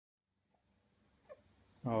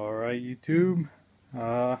Alright, YouTube.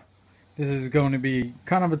 This is going to be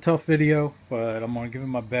kind of a tough video, but I'm going to give it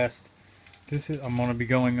my best. I'm going to be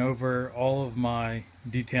going over all of my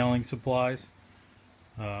detailing supplies.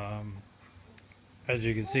 As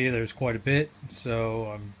you can see, there's quite a bit,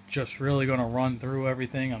 so I'm just really going to run through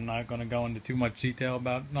everything. I'm not going to go into too much detail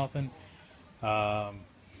about nothing.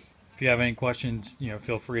 If you have any questions,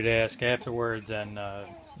 feel free to ask afterwards, and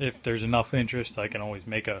if there's enough interest, I can always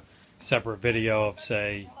make a separate video of,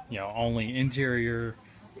 say, only interior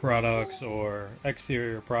products or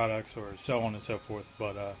exterior products or so on and so forth.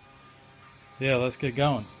 But yeah, let's get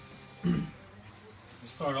going. We'll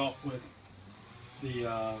start off with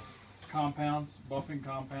the compounds, buffing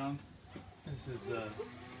compounds. This is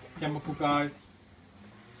Chemical Guys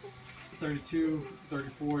 32,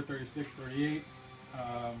 34, 36, 38.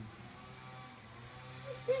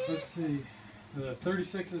 Let's see, the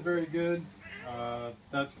 36 is very good.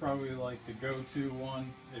 That's probably like the go-to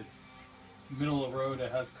one. It's middle of the road,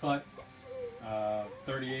 it has cut.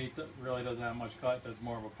 38 really doesn't have much cut, that's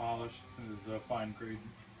more of a polish, since it's a fine grade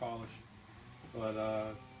polish.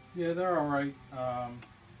 But yeah, they're alright. I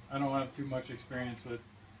don't have too much experience with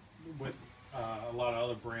a lot of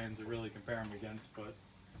other brands to really compare them against, but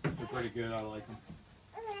they're pretty good. I like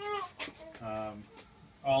them.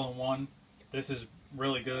 All in one. This is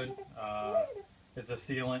really good. It's a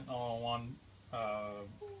sealant all in one.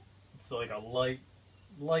 It's like a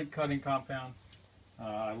light cutting compound.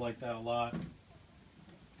 I like that a lot.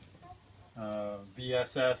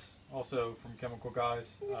 VSS, also from Chemical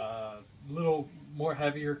Guys. Little more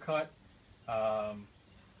heavier cut.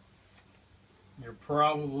 You're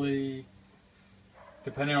probably,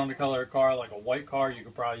 depending on the color of the car, like a white car, you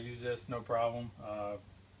could probably use this, no problem,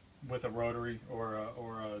 with a rotary or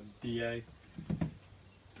a DA.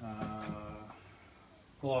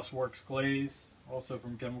 Glossworks glaze, also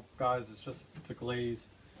from Chemical Guys. It's a glaze.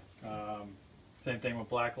 Same thing with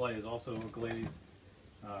Blacklight, is also a glaze.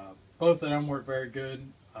 Both of them work very good.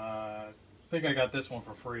 I think I got this one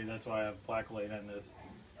for free, that's why I have Blacklight in this.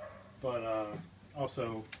 But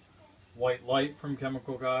also White Light from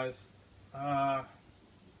Chemical Guys. I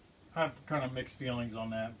have kind of mixed feelings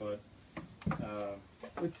on that, but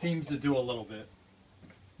it seems to do a little bit.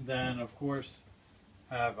 Then, of course,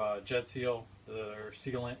 have Jet Seal, their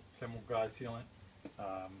sealant, Chemical Guys sealant.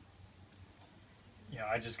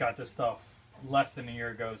 I just got this stuff less than a year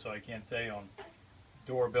ago, so I can't say on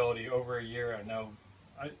durability over a year. I know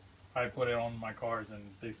I put it on my cars and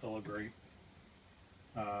they still look great.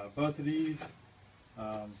 Both of these,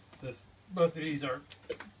 both of these are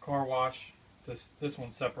car wash. This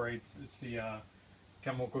one separates. It's the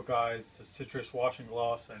Chemical Guys, the citrus washing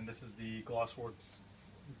gloss, and this is the Glossworks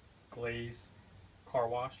glaze car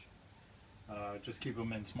wash. Just keep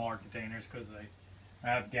them in smaller containers because I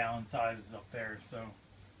have gallon sizes up there, so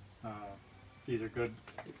these are good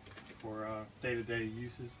for day-to-day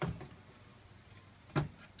uses.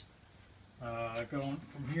 Going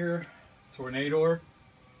from here, Tornador.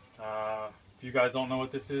 If you guys don't know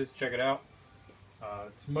what this is, check it out.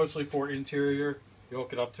 It's mostly for interior. You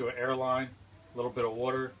hook it up to an air line, a little bit of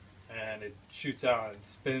water, and it shoots out and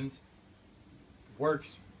spins.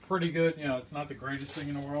 Works pretty good. It's not the greatest thing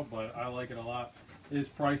in the world, but I like it a lot. It is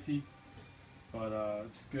pricey, but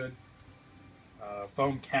it's good.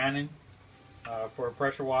 Foam cannon for a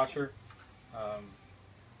pressure washer.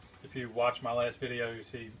 If you watch my last video, you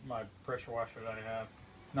see my pressure washer that I have.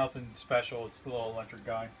 Nothing special, it's the little electric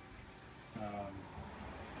guy.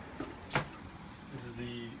 This is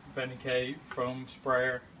the Benny K foam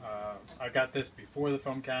sprayer. I got this before the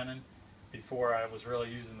foam cannon, before I was really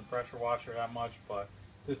using the pressure washer that much, but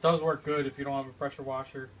this does work good if you don't have a pressure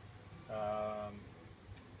washer,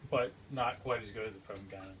 but not quite as good as the foam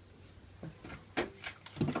cannon.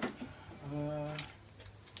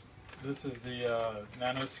 This is the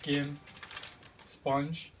Nano Skin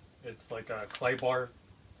sponge. It's like a clay bar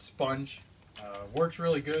sponge. Works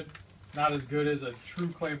really good. Not as good as a true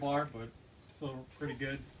clay bar, but still pretty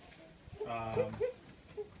good.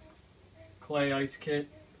 Clay ice kit.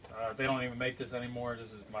 They don't even make this anymore.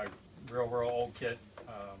 This is my real old kit.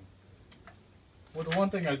 Well, the one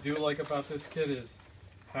thing I do like about this kit is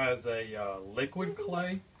has a liquid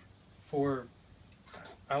clay for.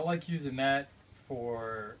 I like using that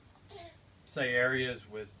for, say, areas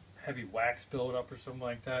with heavy wax buildup or something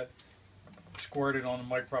like that. Squirt it on a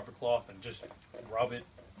microfiber cloth and just rub it,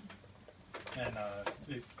 and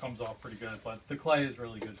it comes off pretty good. But the clay is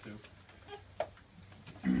really good too.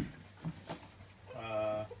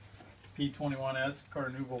 P21S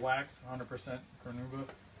Carnauba wax, 100%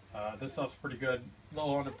 Carnauba. This stuff's pretty good. A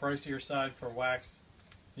little on the pricier side for wax,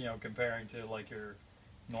 comparing to like your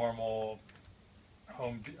normal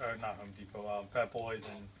not Home Depot, Pep Boys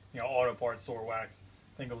and auto parts store wax.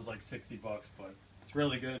 I think it was like $60, but it's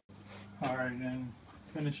really good. All right, and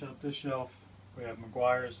finish up this shelf. We have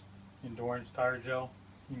Meguiar's Endurance Tire Gel.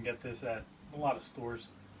 You can get this at a lot of stores.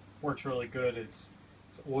 Works really good. It's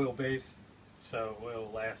oil based, so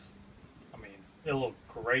it'll last. I mean, it'll look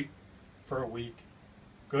great for a week,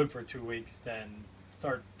 good for 2 weeks, then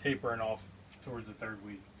start tapering off towards the third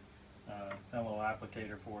week. That little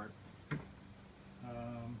applicator for it.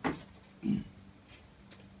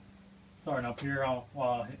 Starting up here, I'll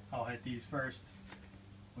hit these first.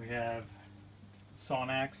 We have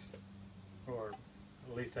Sonax, or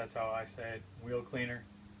at least that's how I say it, wheel cleaner,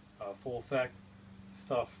 full effect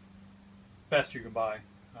stuff, best you can buy.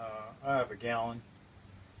 I have a gallon,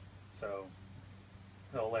 so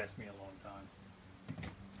it'll last me a long time.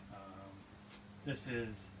 This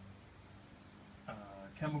is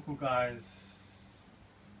Chemical Guys,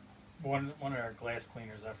 one of our glass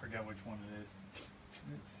cleaners. I forget which one it is.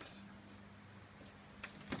 It's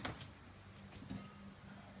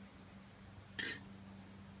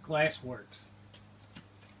Glass Works.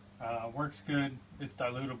 Works good. It's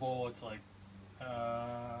dilutable. It's like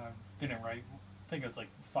didn't write. I think it's like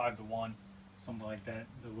 5-to-1, something like that.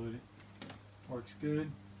 Diluted. Works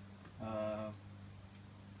good.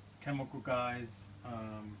 Chemical Guys.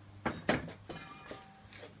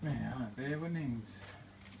 Man, I'm bad with names.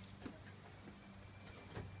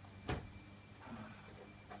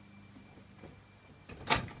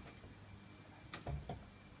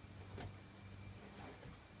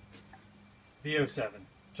 VO7,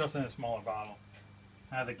 just in a smaller bottle.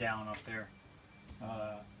 I have a gallon up there.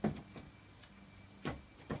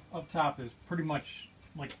 Up top is pretty much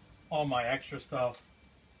like all my extra stuff,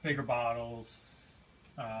 bigger bottles,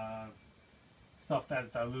 stuff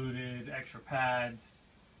that's diluted, extra pads.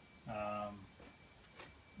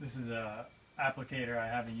 This is a applicator I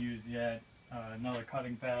haven't used yet. Another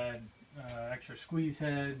cutting pad, extra squeeze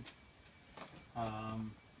heads.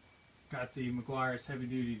 Got the Meguiar's heavy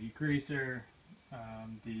duty degreaser,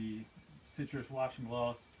 the citrus washing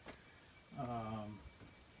gloss. Oh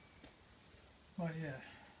yeah.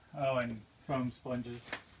 Oh, and foam sponges,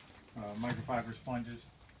 microfiber sponges.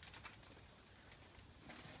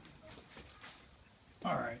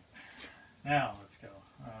 All right, now let's go.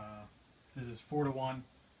 This is 4-to-1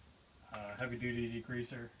 heavy duty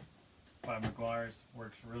degreaser by Meguiar's.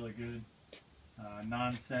 Works really good.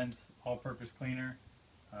 Nonsense all-purpose cleaner,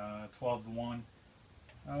 12-to-1.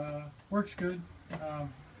 Works good.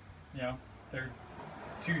 You know, they're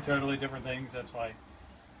two totally different things. That's why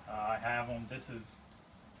I have them. This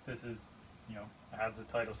is, you know, as the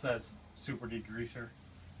title says, super degreaser,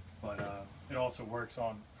 but it also works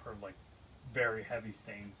on for like very heavy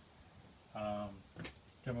stains.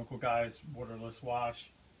 Chemical Guys waterless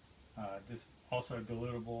wash. This also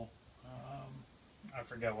dilutable. I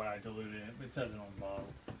forget what I diluted it. It says it on the bottle.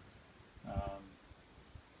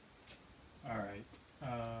 All right.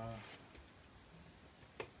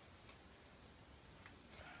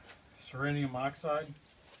 Serenium oxide.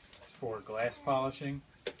 It's for glass polishing.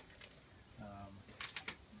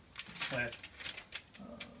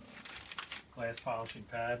 Glass polishing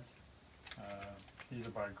pads. These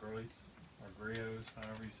are by Groys or Grios,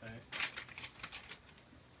 however you say it.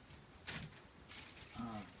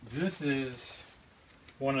 This is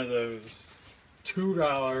one of those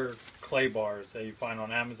 $2 clay bars that you find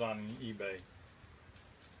on Amazon and eBay.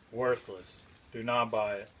 Worthless. Do not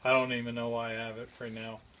buy it. I don't even know why I have it right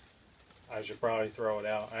now. I should probably throw it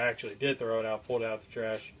out. I actually did throw it out, pulled it out the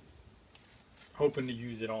trash, hoping to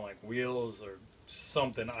use it on like wheels or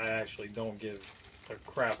something I actually don't give a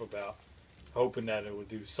crap about, hoping that it would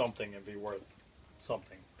do something and be worth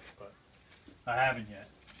something, but I haven't yet.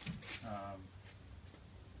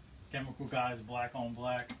 Chemical Guys black on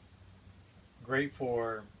black, great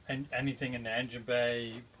for anything in the engine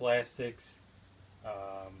bay, plastics.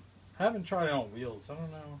 Haven't tried it on wheels. I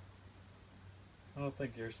don't know. I don't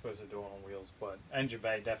think you're supposed to do it on wheels, but engine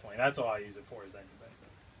bay definitely. That's all I use it for, is engine bay.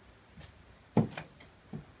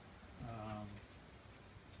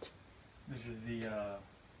 This is the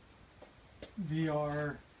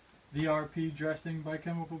VRP dressing by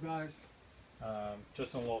Chemical Guys.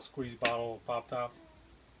 Just in a little squeeze bottle pop top.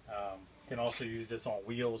 Can also use this on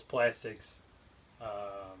wheels, plastics.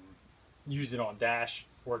 Use it on dash.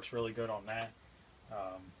 Works really good on that.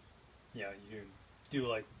 Yeah, you do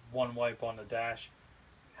like one wipe on the dash,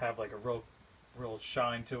 have like a real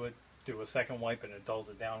shine to it. Do a second wipe and it dulls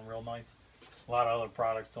it down real nice. A lot of other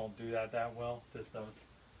products don't do that well. This does.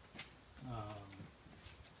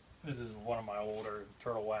 This is one of my older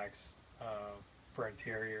Turtle Wax for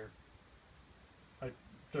interior. I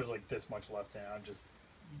there's like this much left in it. I'm just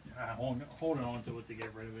holding on to it to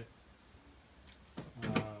get rid of it.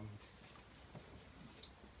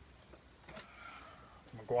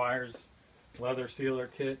 McGuire's leather sealer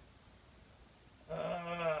kit.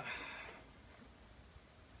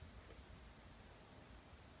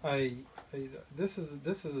 This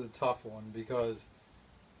is a tough one because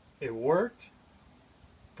it worked,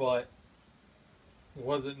 but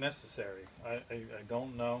was it necessary? I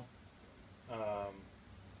don't know.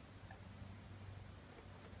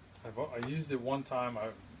 I used it one time.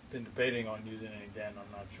 I've been debating on using it again.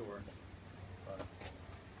 I'm not sure.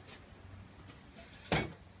 But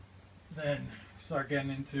then start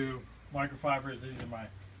getting into microfibers. These are my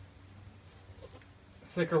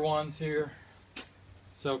thicker ones here.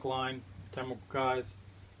 Silk line chemical guys.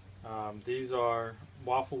 These are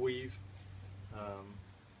waffle weave. I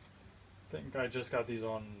think I just got these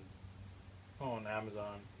on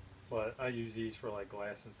Amazon, but I use these for like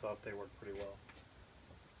glass and stuff. They work pretty well.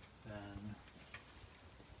 And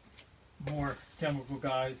more chemical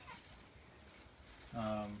guys.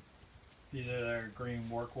 These are their green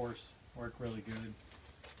workhorse. Work really good.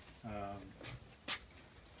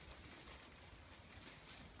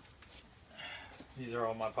 These are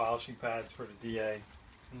all my polishing pads for the DA.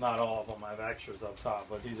 Not all of them. I have extras up top,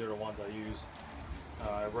 but these are the ones I use.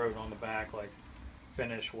 I wrote on the back like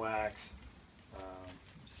finish, wax,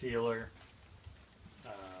 sealer,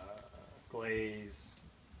 glaze,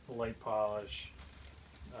 light polish,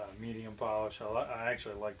 medium polish. I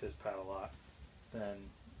actually like this pad a lot. Then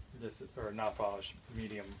this, or not polish,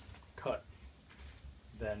 medium cut.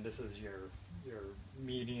 Then this is your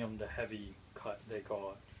medium to heavy cut, they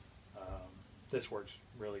call it. This works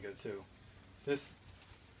really good too. This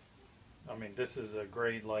is a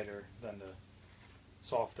grade lighter than the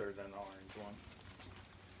softer than the orange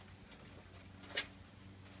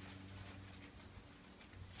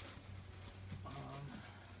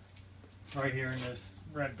one. Right here in this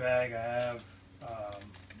red bag, I have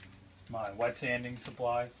my wet sanding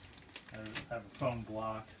supplies. I have a foam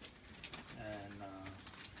block and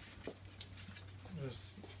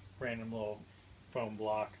just random little foam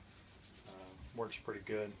block. Works pretty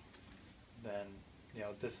good. Then,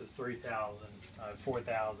 this is 3,000,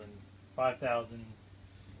 4,000, 5,000,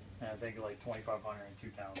 and I think like 2,500 and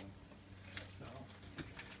 2,000. So,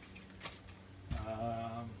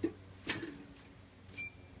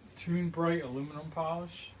 Tune Bright aluminum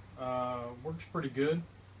polish works pretty good.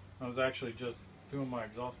 I was actually just doing my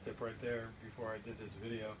exhaust tip right there before I did this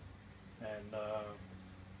video, and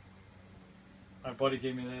my buddy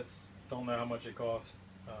gave me this. Don't know how much it costs.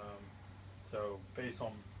 So based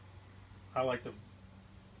on, I like to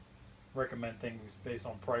recommend things based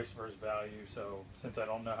on price versus value. So since I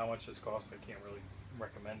don't know how much this costs, I can't really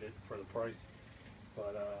recommend it for the price.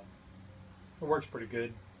 But it works pretty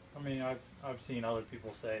good. I mean, I've seen other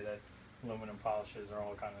people say that aluminum polishes are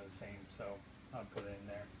all kind of the same, so I'll put it in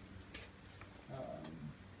there.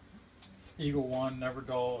 Eagle One Never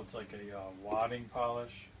Dull. It's like a wadding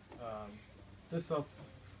polish. This stuff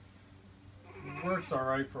works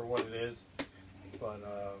alright for what it is, but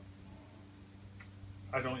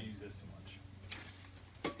I don't use this too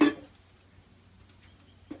much.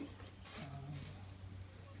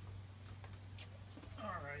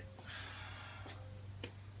 Alright.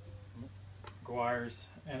 McGuire's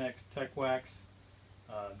NX Tech Wax.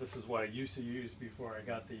 This is what I used to use before I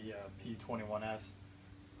got the P21S.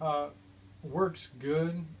 Works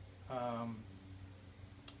good.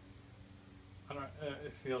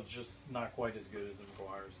 It feels just not quite as good as the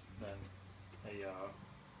McGuire's. Then a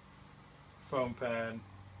foam pad,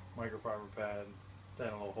 microfiber pad, then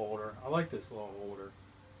a little holder. I like this little holder.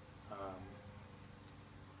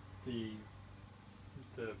 The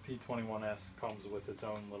P21S comes with its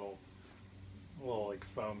own little like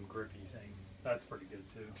foam grippy thing. That's pretty good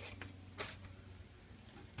too.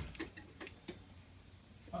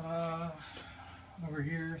 Over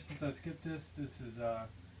here, since I skipped this is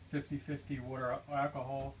 50-50 water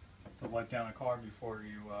alcohol to wipe down a car before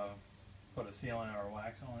you put a sealant or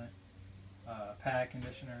wax on it. Pad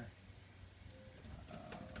conditioner.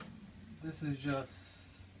 This is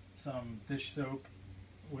just some dish soap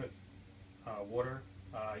with water.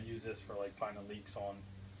 I use this for like finding leaks on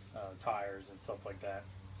tires and stuff like that.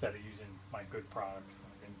 Instead of using my good products,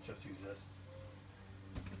 I can just use this.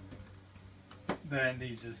 Then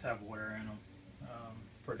these just have water in them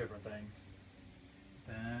for different things.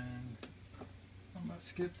 Then I'm gonna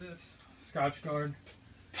skip this Scotch Guard.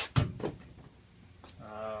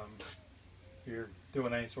 If you're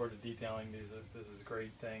doing any sort of detailing, this is a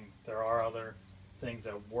great thing. There are other things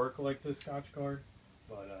that work like this Scotch Guard,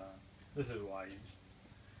 but this is what I use.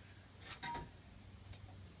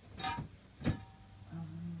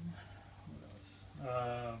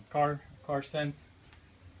 car scents.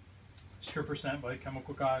 Stripper scent by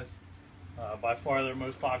Chemical Guys. By far their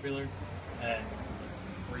most popular, and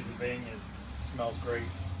reason being is it smells great.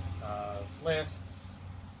 Lasts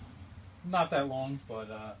not that long,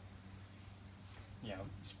 but you know,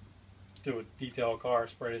 do a detail a car,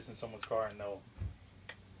 spray this in someone's car, and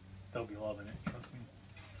they'll be loving it. Trust me.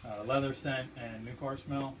 Leather scent and new car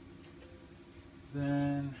smell.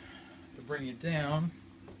 Then to bring it down,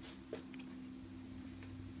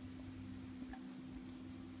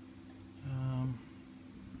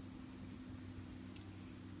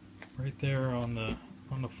 right there on the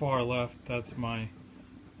far left, that's my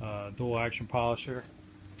dual action polisher.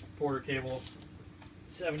 Porter cable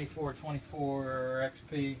 7424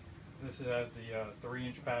 XP. This has the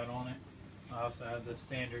 3-inch pad on it. I also have the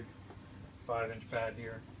standard 5-inch pad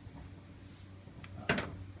here.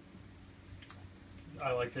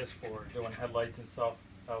 I like this for doing headlights and stuff.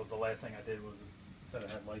 That was the last thing I did, was a set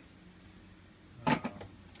of headlights.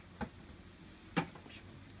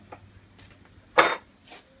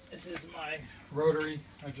 This is my rotary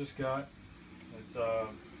I just got. It's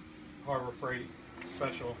Harbor Freight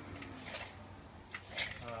special.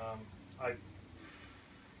 I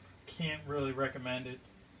can't really recommend it.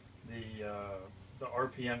 The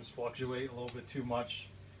RPMs fluctuate a little bit too much,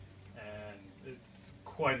 and it's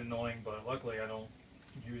quite annoying, but luckily I don't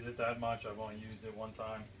use it that much. I've only used it one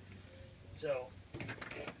time, so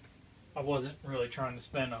I wasn't really trying to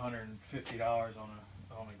spend $150 on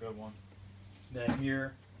a good one. Then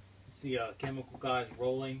here, it's the Chemical Guys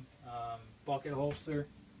rolling bucket holster.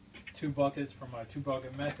 2 buckets for my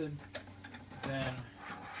 2-bucket method. Then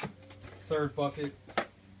third bucket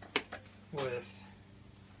with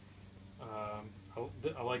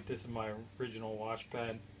I like this in my original wash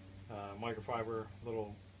pad, microfiber,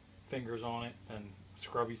 little fingers on it, and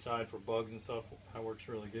scrubby side for bugs and stuff. That works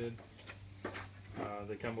really good.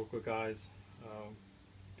 The Chemical Guys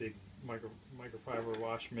big microfiber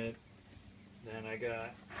wash mitt. Then I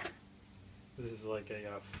got, this is like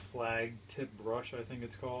a flag tip brush, I think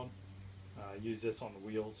it's called. Use this on the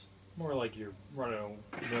wheels, more like your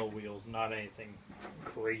run-of-the-mill wheels, not anything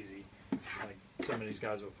crazy like some of these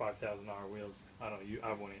guys with $5,000 wheels. I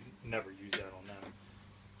wouldn't never use that on them.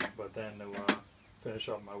 But then to finish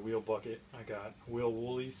up my wheel bucket, I got wheel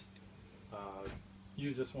woolies.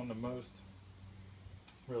 Use this one the most.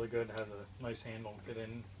 Really good. It has a nice handle to fit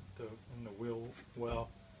in the wheel well.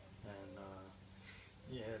 And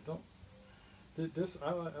yeah,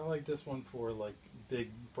 I like this one for like big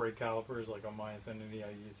brake calipers, like on my Infiniti. I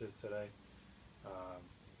use this today.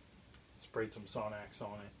 Sprayed some Sonax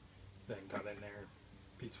on it, then got in there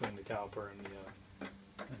between the caliper and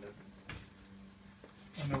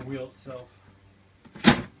the wheel itself.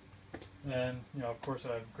 And you know, of course,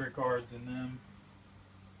 I have grit guards in them.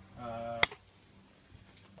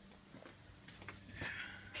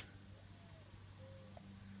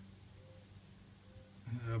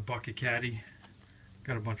 A bucket caddy,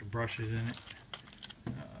 got a bunch of brushes in it.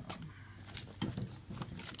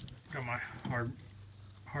 Got my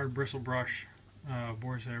hard bristle brush,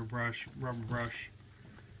 boar's hair brush, rubber brush,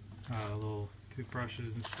 little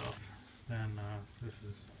toothbrushes and stuff. Then this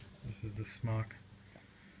is the smock.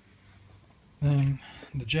 Then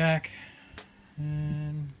the jack,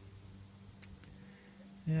 and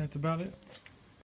yeah, that's about it.